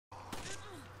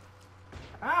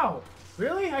Ow!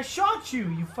 Really? I shot you,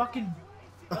 you fucking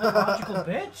illogical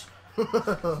bitch!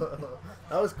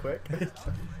 That was quick.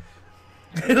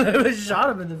 I literally shot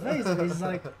him in the face and he's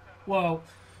like, well,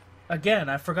 again,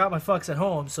 I forgot my fucks at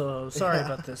home, so sorry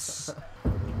about this.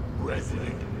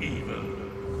 Resident Evil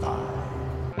 5.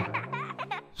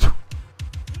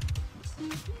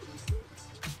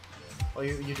 Oh,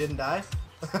 you didn't die?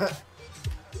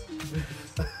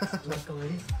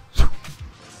 Luckily.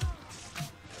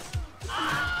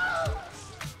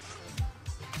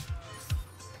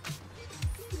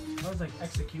 That was like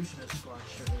Executioner's Squad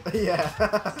shit. Yeah,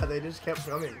 they just kept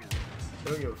coming.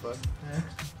 They don't give a fuck.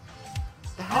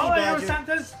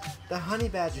 The the honey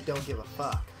badger don't give a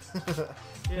fuck.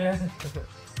 Yeah.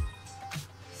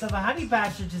 So the honey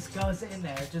badger just goes in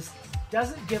there, just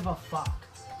doesn't give a fuck.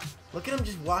 Look at him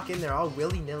just walk in there all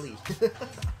willy-nilly.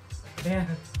 Yeah.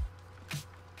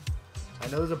 I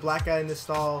know there's a black guy in this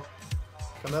stall.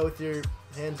 Come out with your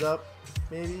hands up,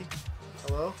 maybe?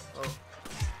 Hello? Oh.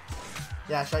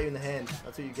 Yeah, I shot you in the hand.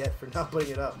 That's what you get for not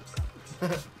putting it up.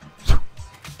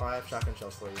 Oh, I have shotgun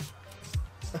shells for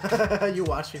you. You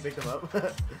watched me pick them up.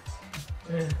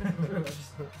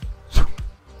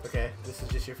 Okay, this is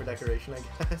just here for decoration, I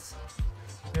guess.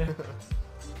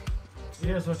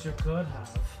 Here's what you could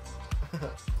have.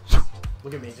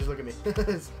 Look at me, just look at me.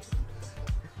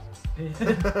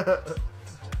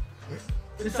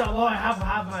 It's not long I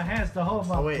have my hands to hold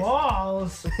my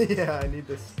balls. Yeah, I need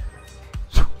this.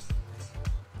 Come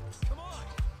on,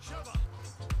 shove up.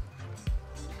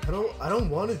 I don't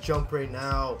want to jump right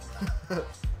now.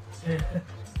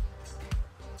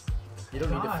 You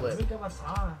don't need to flip. Let me get my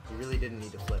time. You really didn't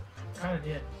need to flip. Kinda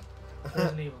did.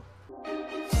 Resident Evil.